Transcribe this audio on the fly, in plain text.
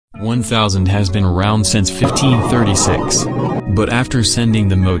1000 has been around since 1536. But after sending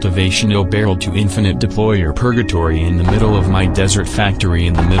the motivational barrel to infinite deployer purgatory in the middle of my desert factory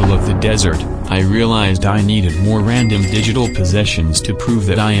in the middle of the desert, I realized I needed more random digital possessions to prove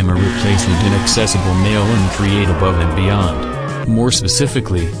that I am a replacement inaccessible male and create above and beyond. More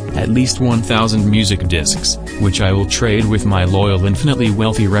specifically, at least 1000 music discs, which I will trade with my loyal infinitely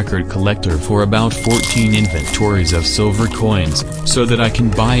wealthy record collector for about 14 inventories of silver coins, so that I can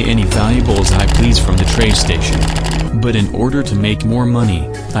buy any valuables I please from the trade station. But in order to make more money,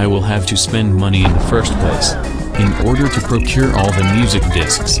 I will have to spend money in the first place. In order to procure all the music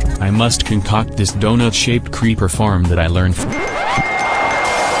discs, I must concoct this donut-shaped creeper farm that I learned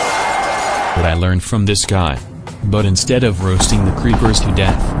from this guy. But instead of roasting the creepers to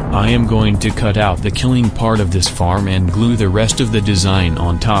death, I am going to cut out the killing part of this farm and glue the rest of the design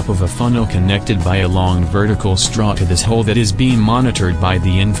on top of a funnel connected by a long vertical straw to this hole that is being monitored by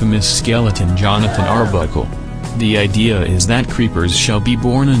the infamous skeleton Jonathan Arbuckle. The idea is that creepers shall be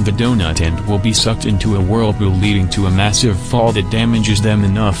born in the donut and will be sucked into a whirlpool leading to a massive fall that damages them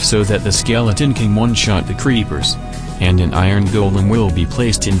enough so that the skeleton can one-shot the creepers. And an iron golem will be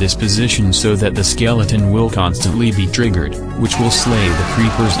placed in this position so that the skeleton will constantly be triggered, which will slay the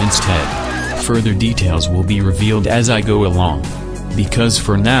creepers instead. Further details will be revealed as I go along. Because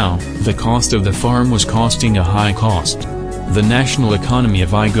for now, the cost of the farm was costing a high cost. The national economy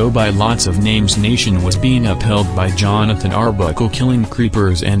of I Go By Lots of Names Nation was being upheld by Jonathan Arbuckle killing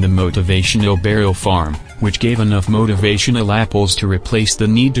creepers and the motivational barrel farm, which gave enough motivational apples to replace the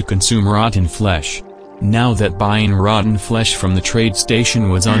need to consume rotten flesh. Now that buying rotten flesh from the trade station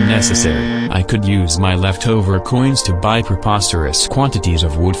was unnecessary, I could use my leftover coins to buy preposterous quantities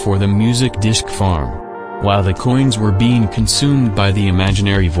of wood for the music disc farm. While the coins were being consumed by the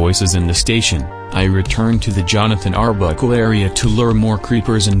imaginary voices in the station, I returned to the Jonathan Arbuckle area to lure more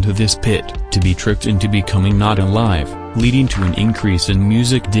creepers into this pit, to be tricked into becoming not alive, leading to an increase in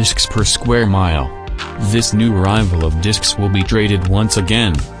music discs per square mile. This new arrival of discs will be traded once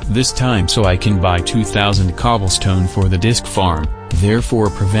again, this time so I can buy 2000 cobblestone for the disc farm, therefore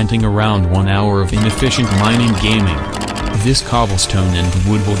preventing around 1 hour of inefficient mining gaming. This cobblestone and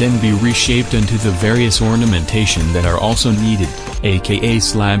wood will then be reshaped into the various ornamentation that are also needed, aka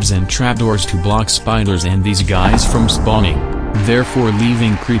slabs and trapdoors to block spiders and these guys from spawning, therefore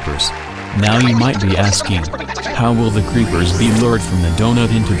leaving creepers. Now you might be asking, how will the creepers be lured from the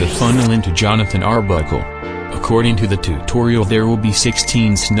donut into the funnel into Jonathan Arbuckle? According to the tutorial, there will be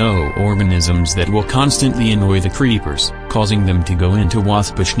 16 snow organisms that will constantly annoy the creepers, causing them to go into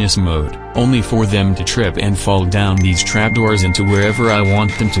waspishness mode, only for them to trip and fall down these trapdoors into wherever I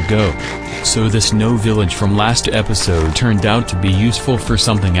want them to go. So the snow village from last episode turned out to be useful for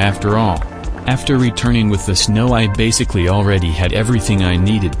something after all. After returning with the snow, I basically already had everything I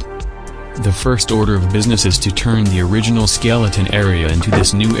needed. The first order of business is to turn the original skeleton area into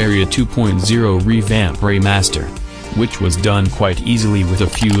this new Area 2.0 revamp remaster, which was done quite easily with a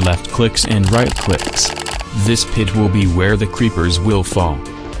few left clicks and right clicks. This pit will be where the creepers will fall.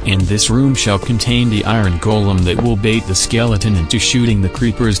 And this room shall contain the iron golem that will bait the skeleton into shooting the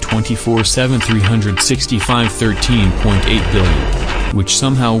creepers 24/7 365 13.8 billion, which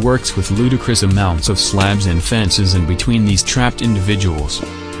somehow works with ludicrous amounts of slabs and fences in between these trapped individuals.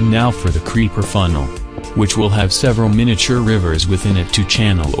 Now for the creeper funnel, which will have several miniature rivers within it to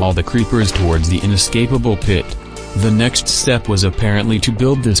channel all the creepers towards the inescapable pit. The next step was apparently to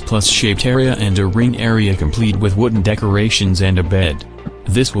build this plus-shaped area and a ring area complete with wooden decorations and a bed.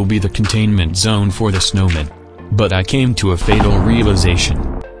 This will be the containment zone for the snowmen. But I came to a fatal realization.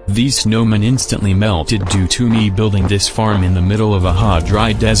 These snowmen instantly melted due to me building this farm in the middle of a hot,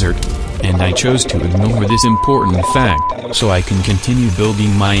 dry desert. And I chose to ignore this important fact, so I can continue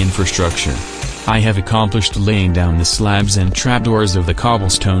building my infrastructure. I have accomplished laying down the slabs and trapdoors of the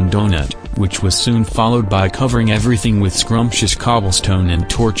cobblestone donut, which was soon followed by covering everything with scrumptious cobblestone and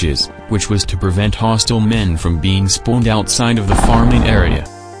torches, which was to prevent hostile men from being spawned outside of the farming area.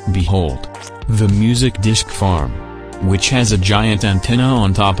 Behold, the music disc farm, which has a giant antenna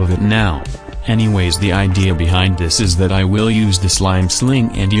on top of it now. Anyways, the idea behind this is that I will use the slime sling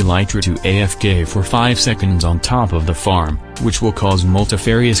and elytra to AFK for 5 seconds on top of the farm, which will cause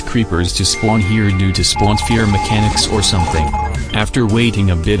multifarious creepers to spawn here due to spawn sphere mechanics or something. After waiting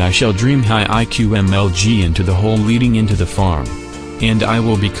a bit, I shall dream high IQ MLG into the hole leading into the farm. And I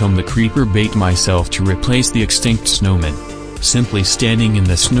will become the creeper bait myself to replace the extinct snowman. Simply standing in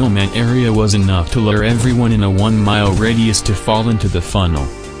the snowman area was enough to lure everyone in a 1 mile radius to fall into the funnel.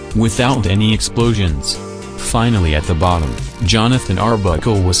 Without any explosions. Finally at the bottom, Jonathan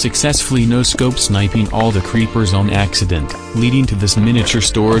Arbuckle was successfully no-scope sniping all the creepers on accident, leading to this miniature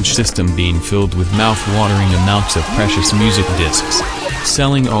storage system being filled with mouth-watering amounts of precious music discs.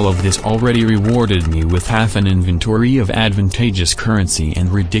 Selling all of this already rewarded me with half an inventory of advantageous currency and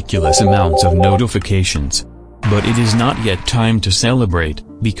ridiculous amounts of notifications. But it is not yet time to celebrate,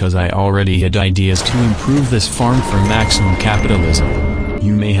 because I already had ideas to improve this farm for maximum capitalism.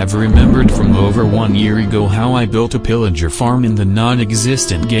 You may have remembered from over 1 year ago how I built a pillager farm in the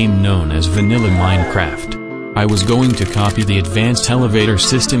non-existent game known as Vanilla Minecraft. I was going to copy the advanced elevator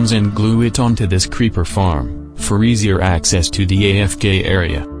systems and glue it onto this creeper farm, for easier access to the AFK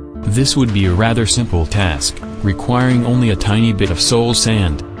area. This would be a rather simple task, requiring only a tiny bit of soul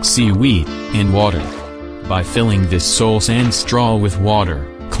sand, seaweed, and water. By filling this soul sand straw with water,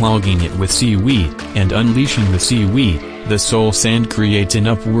 clogging it with seaweed, and unleashing the seaweed, the soul sand creates an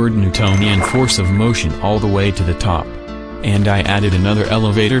upward Newtonian force of motion all the way to the top. And I added another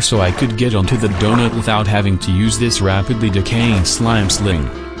elevator so I could get onto the donut without having to use this rapidly decaying slime sling.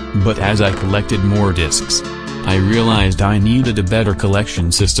 But as I collected more discs, I realized I needed a better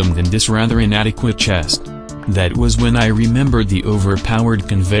collection system than this rather inadequate chest. That was when I remembered the overpowered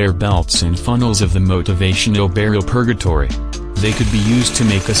conveyor belts and funnels of the motivational barrel purgatory. They could be used to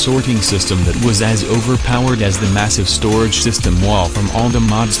make a sorting system that was as overpowered as the massive storage system wall from all the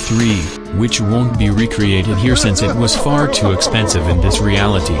mods 3, which won't be recreated here since it was far too expensive in this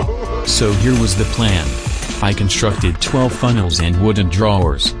reality. So here was the plan. I constructed 12 funnels and wooden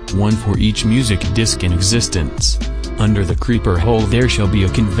drawers, one for each music disc in existence. Under the creeper hole there shall be a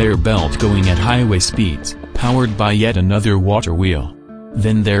conveyor belt going at highway speeds, powered by yet another water wheel.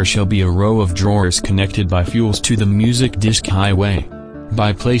 Then there shall be a row of drawers connected by fuels to the music disc highway.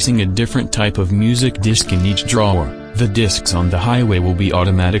 By placing a different type of music disc in each drawer, the discs on the highway will be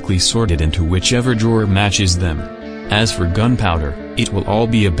automatically sorted into whichever drawer matches them. As for gunpowder, it will all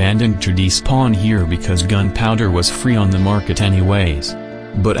be abandoned to despawn here because gunpowder was free on the market anyways.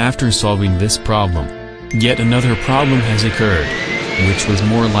 But after solving this problem, yet another problem has occurred, which was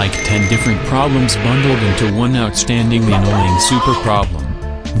more like 10 different problems bundled into one outstandingly annoying super problem.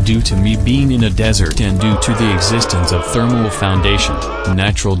 Due to me being in a desert and due to the existence of thermal foundation,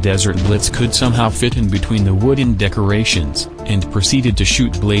 natural desert blitz could somehow fit in between the wooden decorations, and proceeded to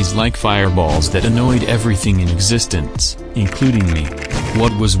shoot blaze-like fireballs that annoyed everything in existence, including me.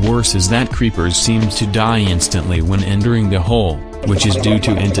 What was worse is that creepers seemed to die instantly when entering the hole, which is due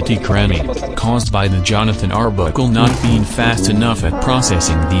to entity cramming, caused by the Jonathan Arbuckle not being fast enough at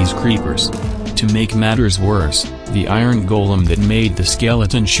processing these creepers. To make matters worse, the iron golem that made the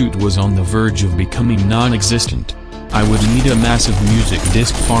skeleton shoot was on the verge of becoming non-existent. I would need a massive music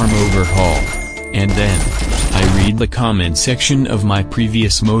disc farm overhaul. And then, I read the comment section of my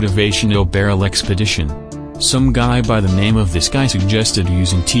previous motivational barrel expedition. Some guy by the name of this guy suggested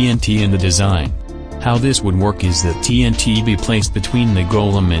using TNT in the design. How this would work is that TNT be placed between the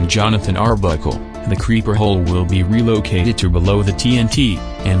golem and Jonathan Arbuckle, the creeper hole will be relocated to below the TNT,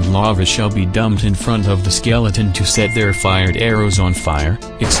 and lava shall be dumped in front of the skeleton to set their fired arrows on fire,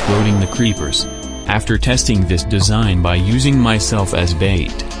 exploding the creepers. After testing this design by using myself as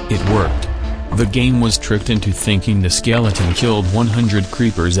bait, it worked. The game was tricked into thinking the skeleton killed 100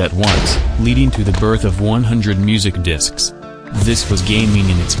 creepers at once, leading to the birth of 100 music discs. This was gaming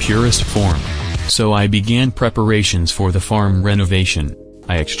in its purest form. So I began preparations for the farm renovation.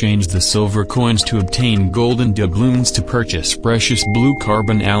 I exchanged the silver coins to obtain golden doubloons to purchase precious blue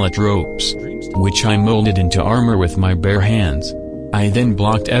carbon alloy ropes, which I molded into armor with my bare hands. I then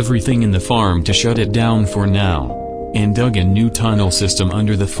blocked everything in the farm to shut it down for now, and dug a new tunnel system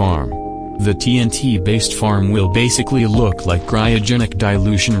under the farm. The TNT-based farm will basically look like cryogenic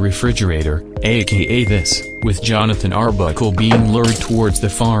dilution refrigerator, aka this, with Jonathan Arbuckle being lured towards the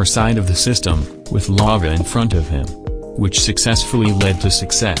far side of the system, with lava in front of him, which successfully led to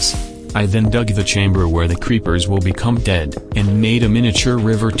success. I then dug the chamber where the creepers will become dead, and made a miniature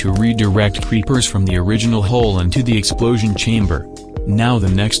river to redirect creepers from the original hole into the explosion chamber. Now the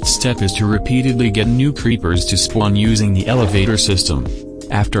next step is to repeatedly get new creepers to spawn using the elevator system.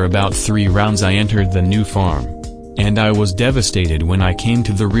 After about 3 rounds I entered the new farm. And I was devastated when I came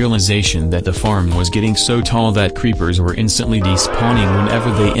to the realization that the farm was getting so tall that creepers were instantly despawning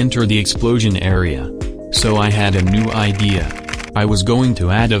whenever they enter the explosion area. So I had a new idea. I was going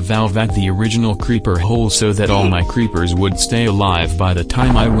to add a valve at the original creeper hole so that all my creepers would stay alive by the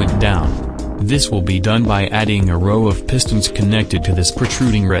time I went down. This will be done by adding a row of pistons connected to this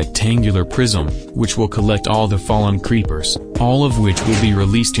protruding rectangular prism, which will collect all the fallen creepers, all of which will be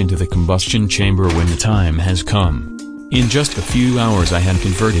released into the combustion chamber when the time has come. In just a few hours I had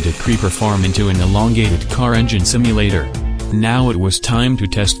converted a creeper farm into an elongated car engine simulator. Now it was time to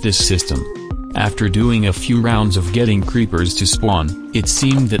test this system. After doing a few rounds of getting creepers to spawn, it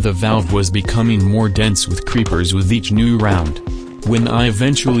seemed that the valve was becoming more dense with creepers with each new round. When I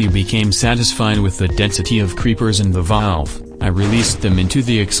eventually became satisfied with the density of creepers in the valve, I released them into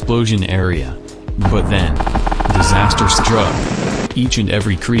the explosion area. But then, disaster struck. Each and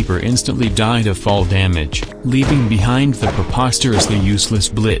every creeper instantly died of fall damage, leaving behind the preposterously useless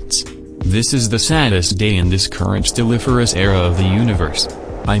blitz. This is the saddest day in this current stiliferous era of the universe.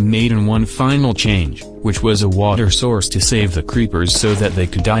 I made one final change, which was a water source to save the creepers so that they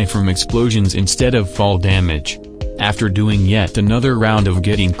could die from explosions instead of fall damage. After doing yet another round of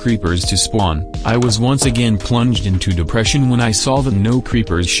getting creepers to spawn, I was once again plunged into depression when I saw that no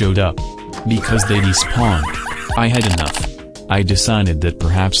creepers showed up. Because they despawned. I had enough. I decided that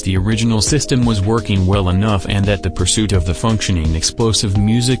perhaps the original system was working well enough and that the pursuit of the functioning explosive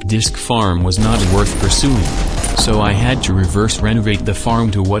music disc farm was not worth pursuing. So I had to reverse renovate the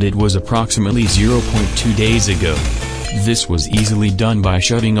farm to what it was approximately 0.2 days ago. This was easily done by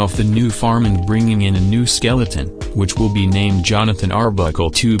shutting off the new farm and bringing in a new skeleton, which will be named Jonathan Arbuckle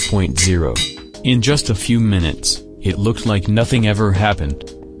 2.0. In just a few minutes, it looked like nothing ever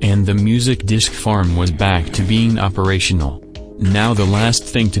happened. And the music disc farm was back to being operational. Now the last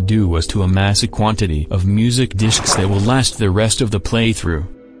thing to do was to amass a quantity of music discs that will last the rest of the playthrough.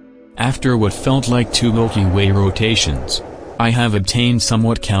 After what felt like 2 Milky Way rotations, I have obtained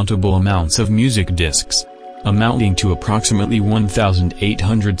somewhat countable amounts of music discs, amounting to approximately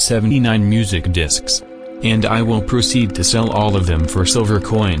 1,879 music discs. And I will proceed to sell all of them for silver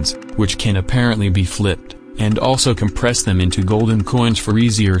coins, which can apparently be flipped, and also compress them into golden coins for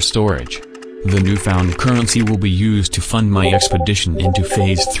easier storage. The newfound currency will be used to fund my expedition into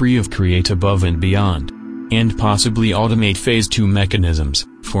Phase 3 of Create Above and Beyond, and possibly automate Phase 2 mechanisms,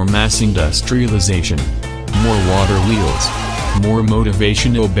 for mass industrialization. More water wheels. More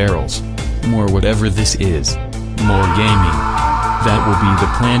motivational barrels. More whatever this is. More gaming. That will be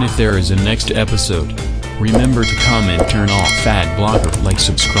the plan if there is a next episode. Remember to comment, turn off ad blocker, like,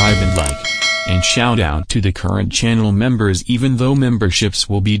 subscribe and like. And shout out to the current channel members even though memberships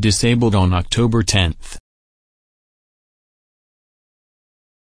will be disabled on October 10th.